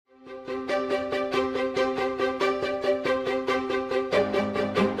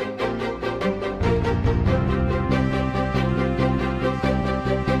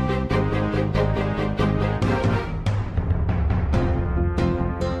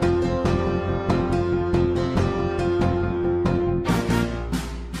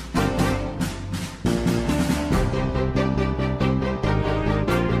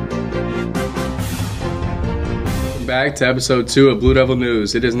back to episode 2 of Blue Devil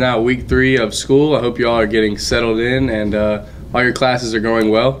News. It is now week 3 of school. I hope you all are getting settled in and all your classes are going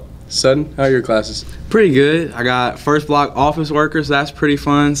well. Sutton, how are your classes? Pretty good. I got first block office workers, that's pretty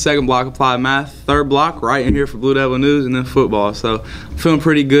fun. Second block applied math. Third block right in here for Blue Devil News, and then football. So I'm feeling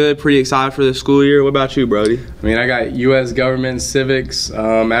pretty good, pretty excited for the school year. What about you, Brody? I mean, I got U.S. government civics.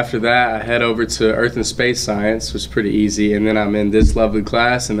 After that, I head over to Earth and Space Science, which is pretty easy. And then I'm in this lovely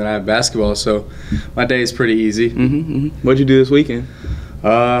class, and then I have basketball. So my day is pretty easy. What'd you do this weekend?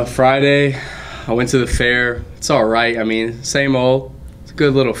 Friday, I went to the fair. It's all right. I mean, same old.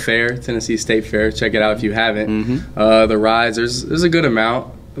 Good little fair, Tennessee State Fair. Check it out if you haven't. The rides, there's a good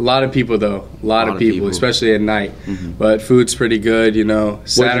amount. A lot of people though, a lot of people, especially at night. But food's pretty good, you know.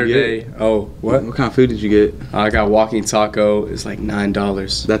 Saturday. Oh, what? What kind of food did you get? I got walking taco. It's like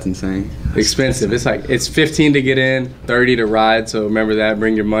 $9. That's insane. Expensive. It's like it's $15 to get in, $30 to ride. So remember that.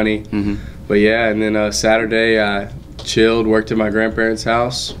 Bring your money. But yeah, and then Saturday I chilled, worked at my grandparents'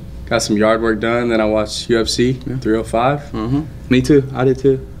 house. Got some yard work done, then I watched UFC 305. Me too. I did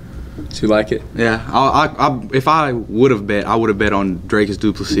too. Did you like it? Yeah. If I would have bet, I would have bet on Drake's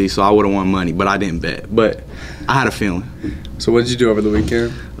Duplessis, so I would have won money, but I didn't bet. But I had a feeling. So what did you do over the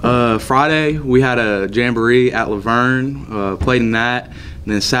weekend? Friday, we had a jamboree at Laverne, played in that.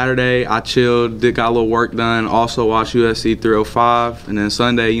 And then Saturday, I chilled, got a little work done, also watched UFC 305. And then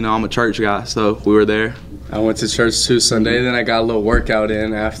Sunday, you know, I'm a church guy, so we were there. I went to church too Sunday, then I got a little workout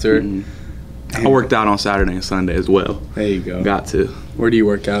in after. I worked out on Saturday and Sunday as well. There you go. Got to. Where do you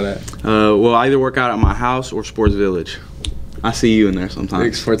work out at? Well, I either work out at my house or Sports Village. I see you in there sometimes.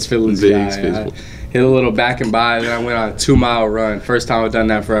 Big Sports Village guy. I hit a little back and by, then I went on a 2-mile run. First time I've done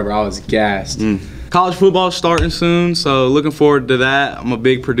that forever. I was gassed. College football is starting soon, so looking forward to that. I'm a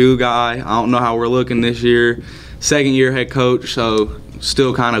big Purdue guy. I don't know how we're looking this year. Second year head coach, so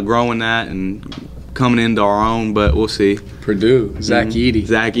still kind of growing that and coming into our own, but we'll see. Purdue, Zach Edey.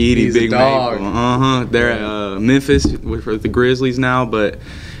 Zach Edey, He's big dog. They're at Memphis with the Grizzlies now, but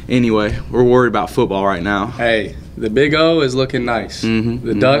anyway, we're worried about football right now. Hey, the Big O is looking nice.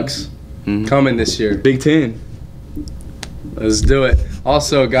 The Ducks coming this year. Big Ten. Let's do it.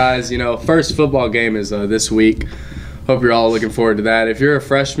 Also, guys, you know, first football game is this week. Hope you're all looking forward to that. If you're a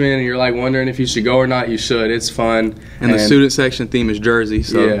freshman and you're like wondering if you should go or not, you should. It's fun. And the student section theme is jersey,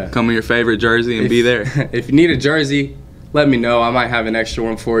 so come in your favorite jersey and be there. If you need a jersey, let me know. I might have an extra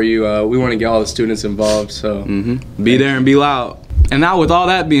one for you. We want to get all the students involved, so be there and be loud. And now with all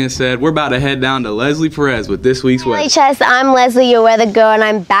that being said, we're about to head down to Leslie Perez with this week's weather. LHS, I'm Leslie, your weather girl, and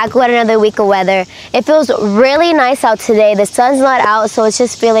I'm back with another week of weather. It feels really nice out today. The sun's not out, so it's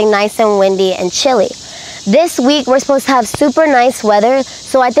just feeling nice and windy and chilly. This week, we're supposed to have super nice weather,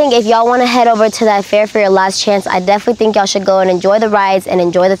 so I think if y'all want to head over to that fair for your last chance, I definitely think y'all should go and enjoy the rides and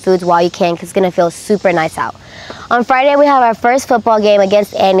enjoy the foods while you can, because it's going to feel super nice out. On Friday, we have our first football game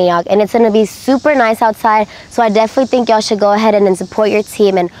against Antioch, and it's going to be super nice outside, so I definitely think y'all should go ahead and support your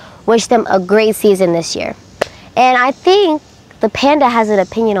team and wish them a great season this year. And I think the Panda has an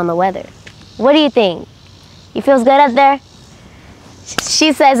opinion on the weather. What do you think? You feels good up there?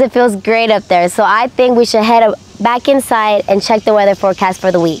 She says it feels great up there, so I think we should head back inside and check the weather forecast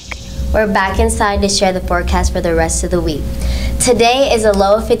for the week. We're back inside to share the forecast for the rest of the week. Today is a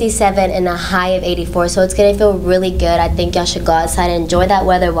low of 57 and a high of 84, so it's going to feel really good. I think y'all should go outside and enjoy that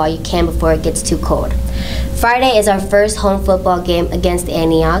weather while you can before it gets too cold. Friday is our first home football game against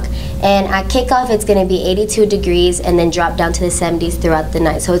Antioch, and at kickoff it's going to be 82 degrees and then drop down to the 70s throughout the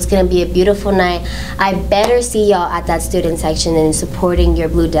night. So it's going to be a beautiful night. I better see y'all at that student section and supporting your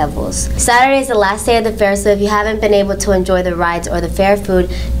Blue Devils. Saturday is the last day of the fair, so if you haven't been able to enjoy the rides or the fair food,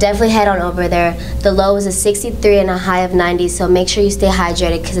 definitely head on over there. The low is a 63 and a high of 90, so make sure you stay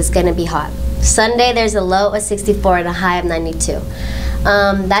hydrated because it's going to be hot. Sunday there's a low of 64 and a high of 92.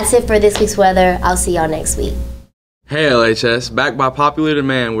 That's it for this week's weather. I'll see y'all next week. Hey LHS, back by popular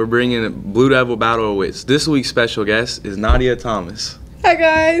demand, we're bringing Blue Devil Battle of Wits. This week's special guest is Nadia Thomas. Hi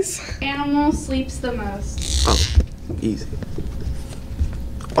guys. Animal sleeps the most. Oh, easy.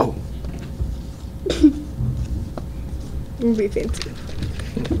 Oh. Be fancy.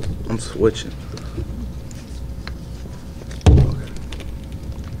 I'm switching.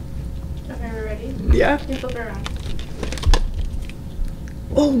 Okay, we're ready? Yeah. You flip it around.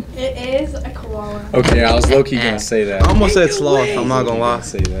 Oh. It is a koala. Okay, I was low-key gonna say that. I almost said sloth, I'm not gonna lie.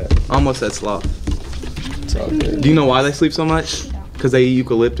 Say that. I almost said sloth. It's all good. Do you know why they sleep so much? Because they eat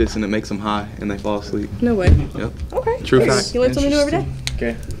eucalyptus and it makes them high and they fall asleep. No way. Yep. Okay. True fact. You learn something new every day?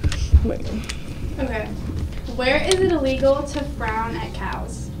 Okay. Wait. Okay. Where is it illegal to frown at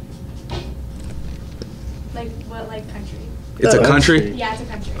cows? Like what, like country? It's a country? Yeah, it's a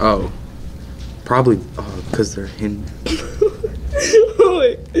country. Oh. Probably because they're Hindu.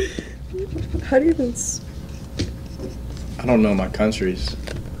 Wait. How do you even? I don't know my countries.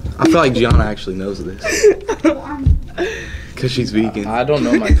 I feel like Gianna actually knows this. Because she's vegan. I don't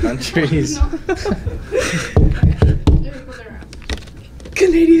know my countries.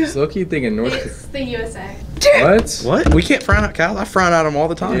 Canada. So low-key thinking North. It's the USA. What? What? We can't frown out cows. I frown at them all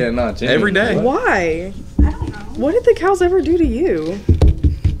the time. Yeah, no, Jimmy. Every day. Why? I don't know. What did the cows ever do to you?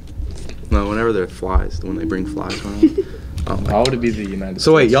 No, whenever they're flies, when they bring flies around. Why would it be the United States?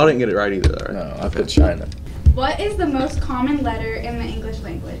 So wait, y'all didn't get it right either, right? No, I put China. What is the most common letter in the English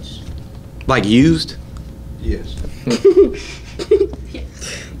language? Like used? Yes.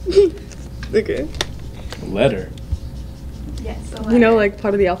 Okay. Letter. Yes, a You know, letter. like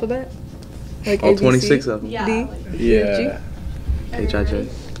part of the alphabet? Like All ABC? 26 of them. Yeah. D? like- Yeah. H-I-J.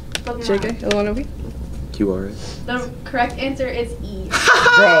 Look JK? around. L-N-O-P? QRS. The correct answer is E.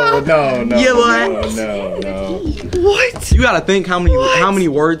 Bro, no. Yeah, what? No. What? You gotta think how many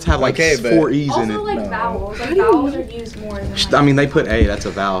words have like Okay, but- 4 E's in Also, it. like No. vowels. Like How do you vowels know? are used more than. Like, I mean, they put A, that's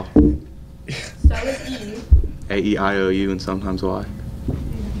a vowel. So is E. A-E-I-O-U and sometimes Y.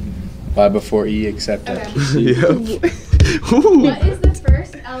 By before E, except Okay. after C. Yep. What is the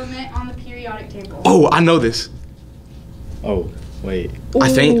first element on the periodic table? Oh, I know this. Oh, wait. I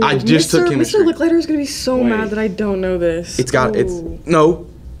think I just took Mr. chemistry. Mr. Licklider is gonna be so Wait. mad that I don't know this. It's got, it's, Ooh. no.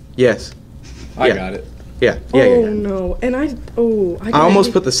 Yes. I Yeah. got it. Yeah. Oh Yeah. no, and I I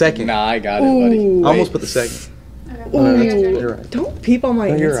almost put the second. Nah, I got it, buddy. Ooh. I almost put the second. Okay. Ooh. Are you guys ready? You're right. Don't peep on my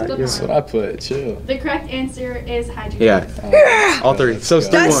No, you're answer. right. That's what I put. Chill. The correct answer is hydrogen. Yeah. All three. So it's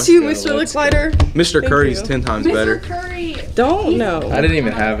 3-1. That's you, Let's Mr. go. Licklider. Mr. Thank Curry's you. 10 times Mr. better. Curry. Don't know. I didn't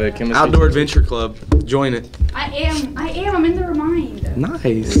even have a chemistry. Outdoor Adventure Club. Join it. I am. I'm in the remind.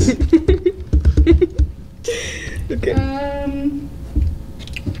 Nice. Okay. Okay.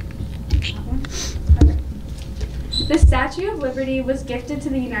 The Statue of Liberty was gifted to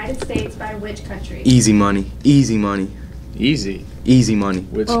the United States by which country? Easy money. Easy money. Easy. Easy money.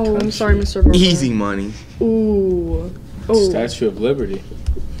 Which Oh, country? I'm sorry, Mr. Broker. Easy money. Ooh. Oh. Statue of Liberty.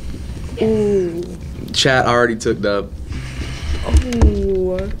 Ooh. Chat already took the.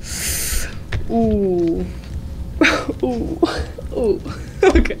 Ooh. Ooh. Ooh. Ooh.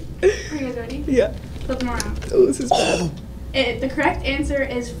 Okay. Are you guys ready? Yeah. Flip them around. Oh, this is bad. The correct answer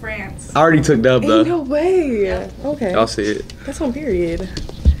is France. I already took dub Ain't though. no way. Okay. Y'all see it. That's on period.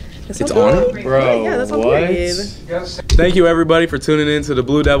 That's It's on it? Great. Bro, Yeah, that's on what? period. Thank you everybody for tuning in to the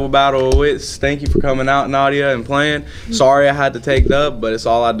Blue Devil Battle of Wits. Thank you for coming out, Nadia, and playing. Sorry I had to take dub, but it's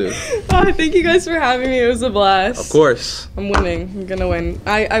all I do. Oh, thank you guys for having me. It was a blast. Of course. I'm winning. I'm gonna win.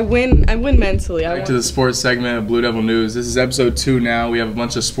 I win mentally. Back to the sports segment of Blue Devil News. This is episode 2 now. We have a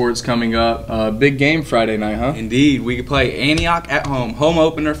bunch of sports coming up. Big game Friday night, huh? Indeed, we play Antioch at home. Home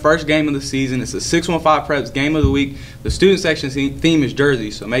opener, first game of the season. It's the 615 Preps game of the week. The student section theme is Jersey,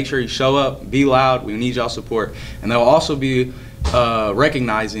 so make sure you show up, be loud. We need y'all support. And they'll also be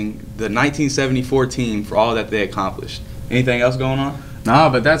recognizing the 1974 team for all that they accomplished. Anything else going on? Nah,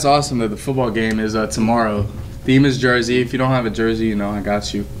 but that's awesome that the football game is tomorrow. Theme is Jersey. If you don't have a jersey, you know, I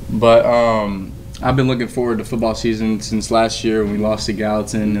got you. But I've been looking forward to football season since last year when we lost to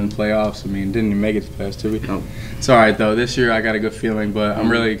Gallatin in the playoffs. I mean, didn't even make it past, did we? Nope. It's all right, though. This year I got a good feeling, but I'm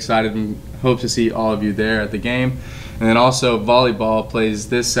really excited and hope to see all of you there at the game. And then also volleyball plays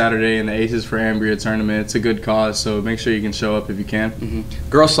this Saturday in the Aces for Ambria tournament. It's a good cause, so make sure you can show up if you can.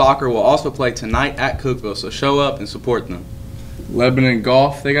 Girls soccer will also play tonight at Cookville, so show up and support them. Lebanon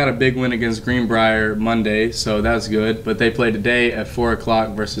golf, they got a big win against Greenbrier Monday, so that's good. But they play today at 4 o'clock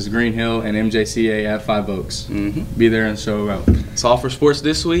versus Green Hill and MJCA at 5 Oaks. Be there and show out. That's all for sports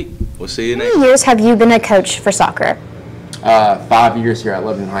this week. We'll see you next How many years have you been a coach for soccer? 5 years here at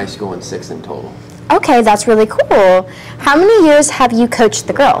Lebanon High School and 6 in total. Okay, that's really cool. How many years have you coached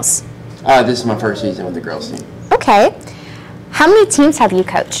the girls? This is my first season with the girls team. Okay. How many teams have you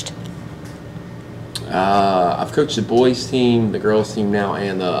coached? I've coached the boys team, the girls team now,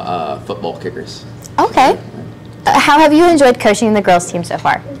 and the football kickers. Okay. How have you enjoyed coaching the girls team so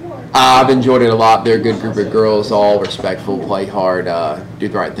far? I've enjoyed it a lot. They're a good group of girls, all respectful, play hard, do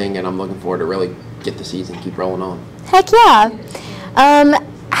the right thing, and I'm looking forward to really get the season, keep rolling on. Heck yeah.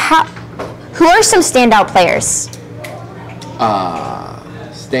 Who are some standout players?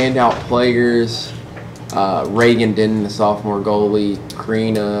 Standout players, Reagan Denton, the sophomore goalie,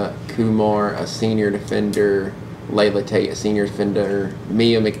 Karina Kumar, a senior defender, Layla Tate, a senior defender,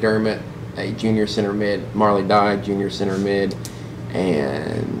 Mia McDermott, a junior center mid, Marley Dye, junior center mid,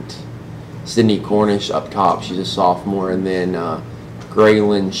 and Sydney Cornish up top. She's a sophomore, and then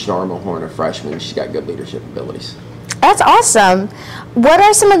Graylin Sharmahorn, a freshman. She's got good leadership abilities. That's awesome. What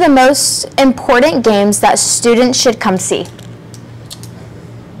are some of the most important games that students should come see?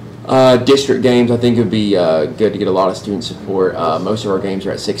 District games, I think it would be good to get a lot of student support. Most of our games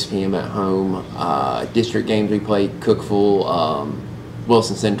are at 6 p.m. at home. District games, we play Cookville,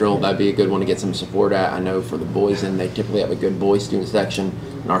 Wilson Central. That'd be a good one to get some support at. I know for the boys, and they typically have a good boys student section,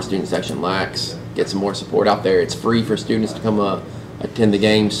 and our student section lacks. Get some more support out there. It's free for students to come attend the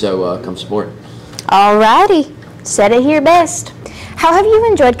games, so come support. Alrighty, said it here best. How have you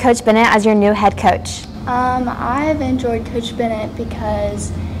enjoyed Coach Bennett as your new head coach? I've enjoyed Coach Bennett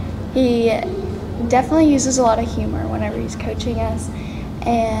because he definitely uses a lot of humor whenever he's coaching us,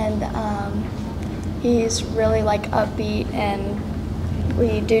 and he's really like upbeat, and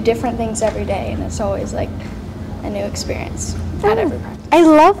we do different things every day, and it's always like a new experience at every practice. I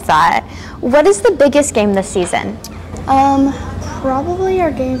love that. What is the biggest game this season? Probably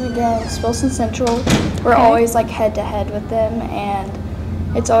our game against Wilson Central. We're always like head to head with them,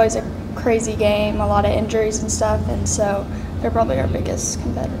 and it's always a crazy game, a lot of injuries and stuff, and so they're probably our biggest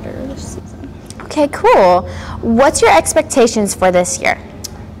competitor this season. Okay, cool. What's your expectations for this year?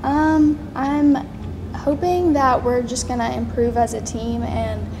 I'm hoping that we're just going to improve as a team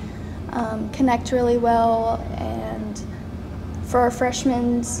and connect really well, and for our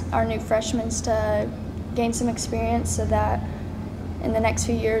new freshmen to gain some experience so that in the next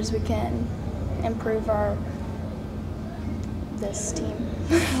few years we can improve this team.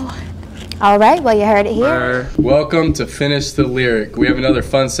 All right, well, you heard it here. Welcome to Finish the Lyric. We have another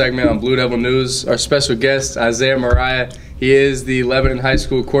fun segment on Blue Devil News. Our special guest, Isaiah Mariah, he is the Lebanon High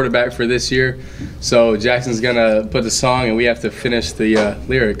School quarterback for this year. So Jackson's going to put the song, and we have to finish the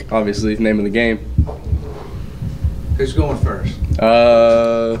lyric, obviously, the name of the game. Who's going first?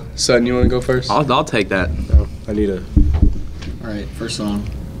 Sutton, you want to go first? I'll take that. Oh, I need a... All right, first song.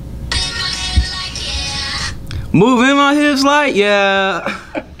 Moving my hips like, yeah.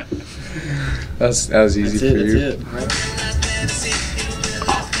 That was easy for you. That's it, right?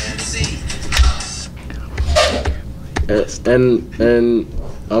 Yes, and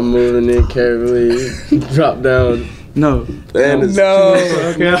I'm moving it carefully. Drop down. No. And No.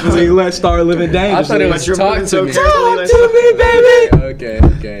 Okay, let's start living dangerously. I thought it was talk to me. Talk to me, baby. Okay.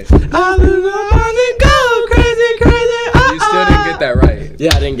 I lose my mind and go crazy, crazy. You still didn't get that right.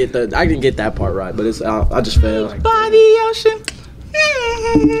 Yeah, I didn't get that part right, but it's I just failed. By the ocean.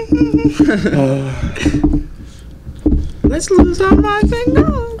 Let's lose our minds and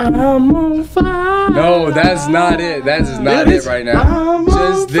go. I'm on fire. No, that's not it. That is not it right now. I'm Just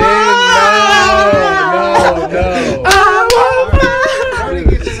on then, no. I'm on fire.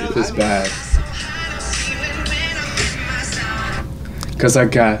 This is bad. Cause I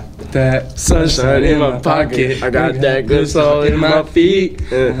got that sunshine in my pocket. I got that good soul in my feet.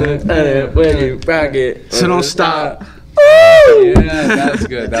 And when you rock it, So don't stop. Yeah, that's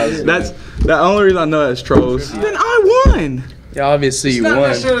good. That was good. That's the only reason I know that's trolls. Then I won. Yeah, obviously you Not won.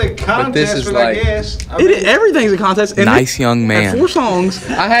 necessarily a contest, But this is but like I guess. I mean, Everything's a contest. And Nice young man. 4 songs.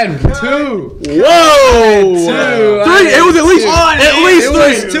 I had 2. Whoa! 3. It was at least It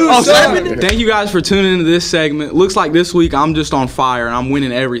was 3. 2 Oh, songs. thank you guys for tuning into this segment. Looks like this week I'm just on fire and I'm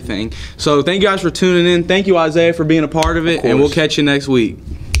winning everything. So thank you guys for tuning in. Thank you, Isaiah, for being a part of it, and we'll catch you next week.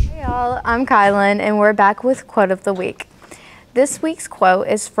 Hey y'all, I'm Kylan, and we're back with Quote of the Week. This week's quote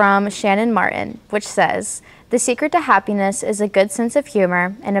is from Shannon Martin, which says, "The secret to happiness is a good sense of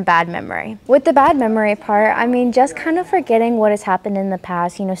humor and a bad memory." With the bad memory part, I mean, just kind of forgetting what has happened in the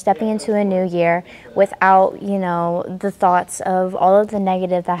past, stepping into a new year without, the thoughts of all of the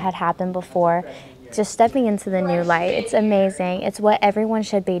negative that had happened before. Just stepping into the new light. It's amazing. It's what everyone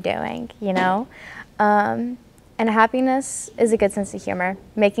should be doing, And happiness is a good sense of humor.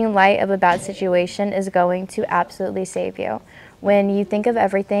 Making light of a bad situation is going to absolutely save you. When you think of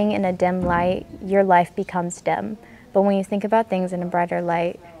everything in a dim light, your life becomes dim. But when you think about things in a brighter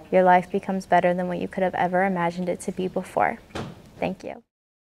light, your life becomes better than what you could have ever imagined it to be before. Thank you.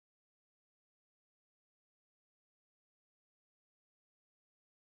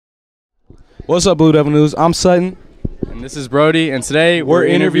 What's up, Blue Devil News? I'm Sutton. And this is Brody, and today we're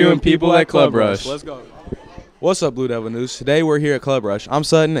interviewing people at Club Rush. Let's go. What's up, Blue Devil News? Today we're here at Club Rush. I'm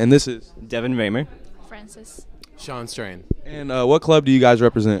Sutton, and this is Devin Raymer. Francis. Sean Strain. And what club do you guys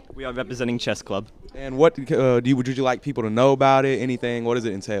represent? We are representing Chess Club. And what would you like people to know about it? Anything? What does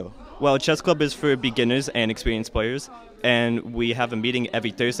it entail? Well, Chess Club is for beginners and experienced players, and we have a meeting every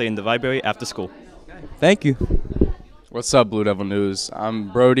Thursday in the library after school. Thank you. What's up, Blue Devil News?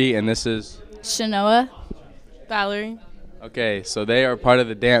 I'm Brody, and this is Shanoa. Valerie. Okay, so they are part of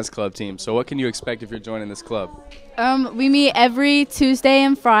the dance club team. So what can you expect if you're joining this club? We meet every Tuesday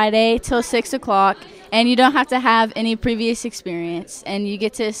and Friday till 6 o'clock, and you don't have to have any previous experience, and you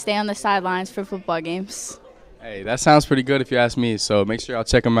get to stay on the sidelines for football games. Hey, that sounds pretty good if you ask me, so make sure y'all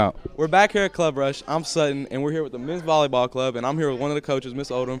check them out. We're back here at Club Rush. I'm Sutton, and we're here with the men's volleyball club, and I'm here with one of the coaches, Miss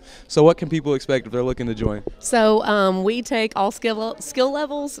Odom. So what can people expect if they're looking to join? So we take all skill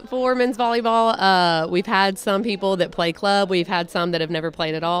levels for men's volleyball. We've had some people that play club. We've had some that have never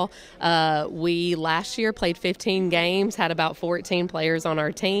played at all. We last year played 15 games, had about 14 players on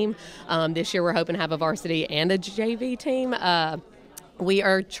our team. This year we're hoping to have a varsity and a JV team. We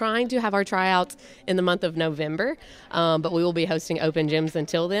are trying to have our tryouts in the month of November, but we will be hosting open gyms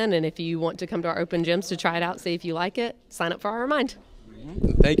until then. And if you want to come to our open gyms to try it out, see if you like it, sign up for our Remind.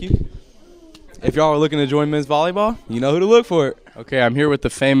 Thank you. If y'all are looking to join men's volleyball, you know who to look for. Okay, I'm here with the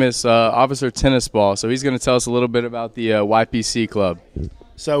famous Officer Tennis Ball. So he's going to tell us a little bit about the YPC club.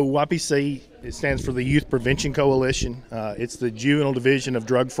 So YPC, it stands for the Youth Prevention Coalition. It's the juvenile division of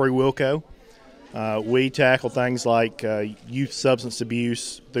Drug Free Wilco. We tackle things like youth substance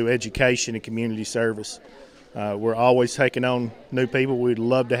abuse through education and community service. We're always taking on new people. We'd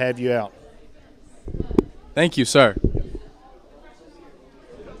love to have you out. Thank you, sir.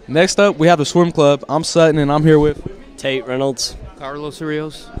 Next up, we have the swim club. I'm Sutton, and I'm here with Tate Reynolds, Carlos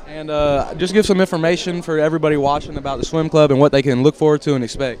Rios. And just give some information for everybody watching about the swim club and what they can look forward to and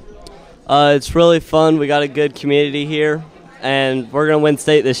expect. It's really fun. We got a good community here, and we're going to win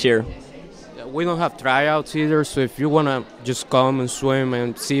state this year. We don't have tryouts either, so if you want to just come and swim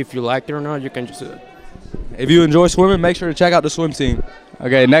and see if you like it or not, you can just do it. If you enjoy swimming, make sure to check out the swim team.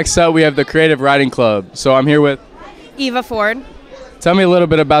 Okay, next up we have the Creative Writing Club. So I'm here with Eva Ford. Tell me a little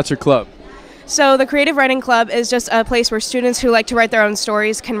bit about your club. So the Creative Writing Club is just a place where students who like to write their own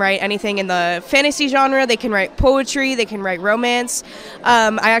stories can write anything in the fantasy genre. They can write poetry, they can write romance.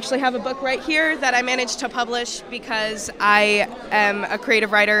 I actually have a book right here that I managed to publish because I am a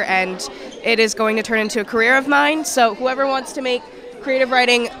creative writer and it is going to turn into a career of mine. So whoever wants to make creative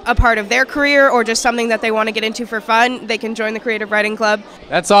writing a part of their career or just something that they want to get into for fun, they can join the Creative Writing Club.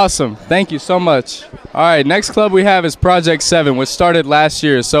 That's awesome. Thank you so much. All right, next club we have is Project 7, which started last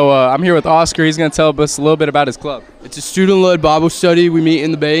year. So I'm here with Oscar. He's going to tell us a little bit about his club. It's a student-led Bible study. We meet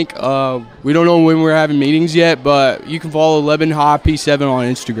in the bank. We don't know when we're having meetings yet, but you can follow Lebanon High P7 on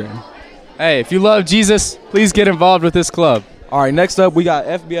Instagram. Hey, if you love Jesus, please get involved with this club. All right, next up we got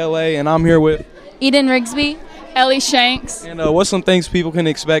FBLA, and I'm here with Eden Rigsby, Ellie Shanks. And what's some things people can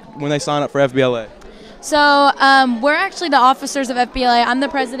expect when they sign up for FBLA? So we're actually the officers of FBLA. I'm the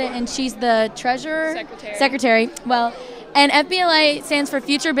president and she's the treasurer. Secretary. Well, and FBLA stands for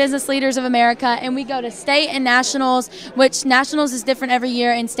Future Business Leaders of America, and we go to state and nationals, which nationals is different every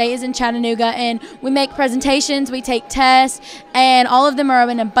year, and state is in Chattanooga, and we make presentations, we take tests, and all of them are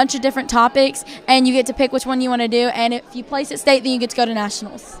in a bunch of different topics, and you get to pick which one you want to do, and if you place at state, then you get to go to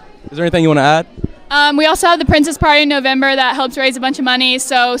nationals. Is there anything you want to add? We also have the Princess Party in November that helps raise a bunch of money,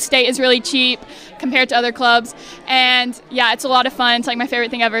 so state is really cheap compared to other clubs. And yeah, it's a lot of fun. It's like my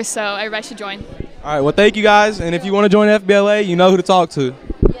favorite thing ever, so everybody should join. All right, well, thank you guys. And if you want to join FBLA, you know who to talk to.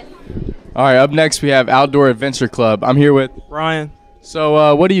 Yes. All right, up next we have Outdoor Adventure Club. I'm here with Ryan.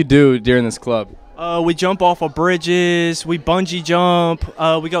 So what do you do during this club? We jump off of bridges, we bungee jump,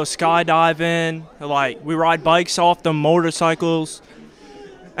 we go skydiving, like we ride bikes off the motorcycles.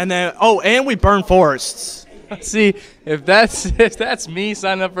 And then, and we burn forests. See, if that's me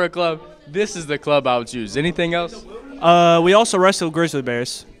signing up for a club, this is the club I would choose. Anything else? We also wrestle grizzly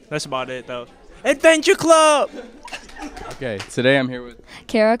bears. That's about it, though. Adventure Club! Okay, today I'm here with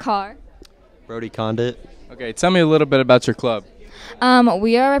Kara Carr. Brody Condit. Okay, tell me a little bit about your club.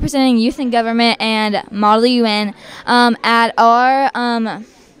 We are representing youth in government and Model UN at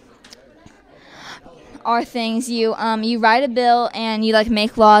our things. You write a bill and you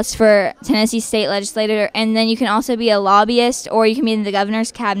make laws for Tennessee state legislator, and then you can also be a lobbyist or you can be in the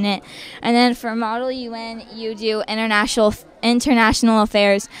governor's cabinet. And then for Model UN you do international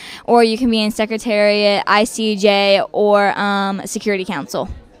affairs, or you can be in Secretariat, ICJ, or Security Council.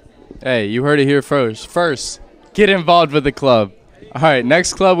 Hey, you heard it here first, get involved with the club. All right,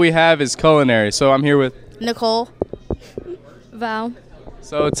 next club we have is Culinary. So I'm here with Nicole. Val.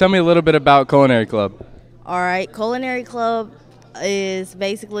 So tell me a little bit about Culinary Club. All right, Culinary Club is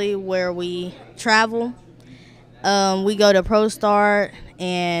basically where we travel. We go to Pro Start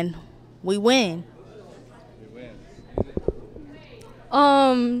and we win.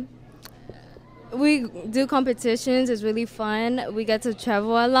 We do competitions. It's really fun. We get to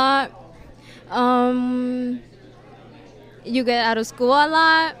travel a lot. You get out of school a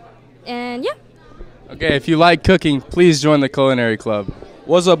lot, and yeah. Okay, if you like cooking, please join the culinary club.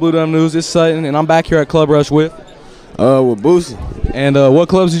 What's up, Blue Dome News? It's Sutton, and I'm back here at Club Rush with Boosie. And what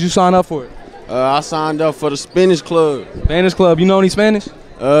clubs did you sign up for? I signed up for the Spanish club. Spanish club. You know any Spanish?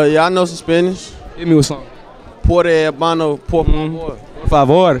 Yeah, I know some Spanish. Hit me with something. Por hermano, por favor. Por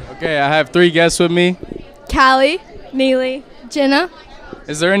favor. Okay, I have 3 guests with me. Callie, Neely, Jenna,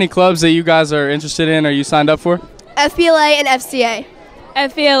 Is there any clubs that you guys are interested in or you signed up for? FBLA, and FCA.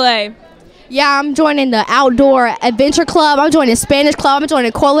 FBLA. Yeah, I'm joining the outdoor adventure club. I'm joining Spanish club. I'm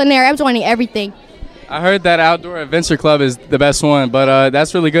joining culinary. I'm joining everything. I heard that outdoor adventure club is the best one, but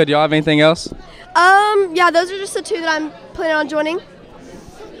that's really good. Y'all have anything else? Yeah, those are just the 2 that I'm planning on joining.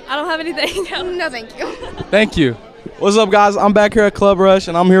 I don't have anything. No, thank you. Thank you. What's up, guys? I'm back here at Club Rush,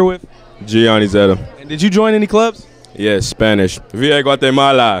 and I'm here with Gianni Zeta. And did you join any clubs? Yes, Spanish. Via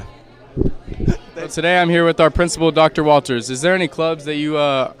Guatemala. So today I'm here with our principal, Dr. Walters. Is there any clubs that you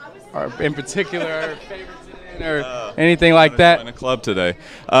are in particular favorites in or anything like that? In a club today,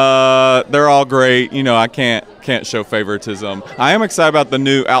 they're all great. You know, I can't show favoritism. I am excited about the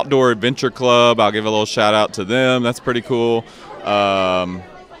new outdoor adventure club. I'll give a little shout out to them. That's pretty cool.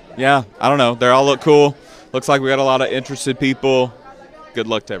 Yeah, I don't know. They all look cool. Looks like we got a lot of interested people. Good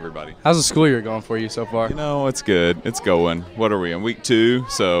luck to everybody. How's the school year going for you so far? You know, it's good. It's going. What are we in week 2?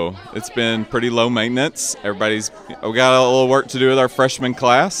 So it's been pretty low maintenance. We got a little work to do with our freshman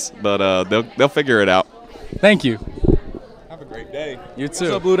class, but they'll figure it out. Thank you. Have a great day. You too.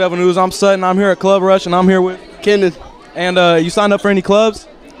 What's up, Blue Devil News? I'm Sutton. I'm here at Club Rush, and I'm here with Kenneth. And you signed up for any clubs?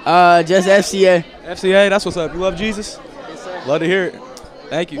 Just FCA. FCA, that's what's up. You love Jesus? Yes, sir. Love to hear it.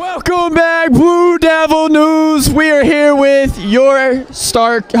 Thank you. Welcome back, Blue Devil News. We are here with your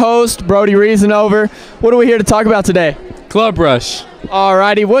star host, Brody Reasonover. What are we here to talk about today? Club Rush.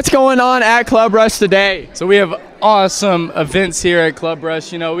 Alrighty, what's going on at Club Rush today? So we have awesome events here at Club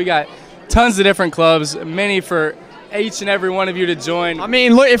Rush. You know, we got tons of different clubs, many for each and every one of you to join. I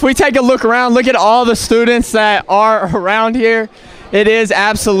mean, look, if we take a look around, look at all the students that are around here. It is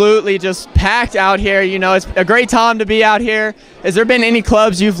absolutely just packed out here. You know, it's a great time to be out here. Has there been any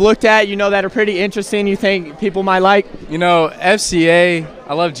clubs you've looked at, you know, that are pretty interesting you think people might like? You know, FCA,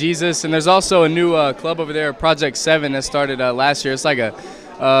 I love Jesus, and there's also a new club over there, Project 7, that started last year. It's like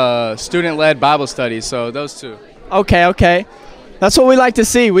a student-led Bible study, so those 2. Okay. That's what we like to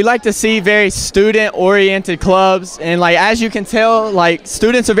see. We like to see very student-oriented clubs, and like as you can tell, like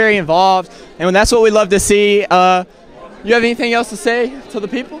students are very involved, and that's what we love to see. You have anything else to say to the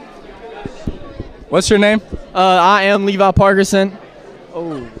people? What's your name? I am Levi Parkerson.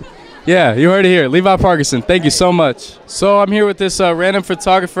 Oh. Yeah, you heard it here. Levi Parkerson. Thank you so much. So I'm here with this random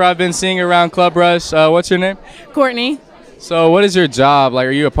photographer I've been seeing around Club Rush. What's your name? Courtney. So what is your job? Like,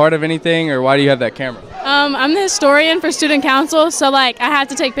 are you a part of anything, or why do you have that camera? I'm the historian for student council, so like I have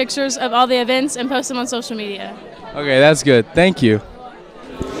to take pictures of all the events and post them on social media. Okay, that's good. Thank you.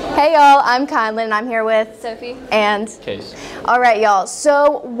 Hey y'all, I'm Kylan and I'm here with Sophie and Case. All right y'all,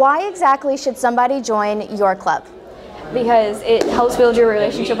 so why exactly should somebody join your club? Because it helps build your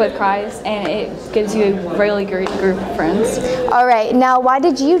relationship with Christ and it gives you a really great group of friends. All right, now why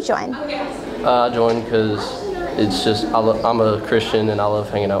did you join? I joined because it's just, I'm a Christian and I love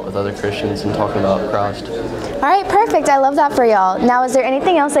hanging out with other Christians and talking about Christ. All right, perfect. I love that for y'all. Now, is there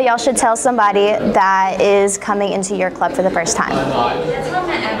anything else that y'all should tell somebody that is coming into your club for the first time?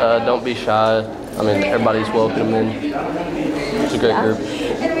 Don't be shy. I mean, everybody's welcome and it's a great group.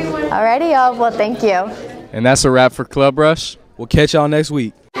 All righty, y'all. Well, thank you. And that's a wrap for Club Rush. We'll catch y'all next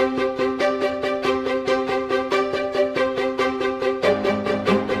week.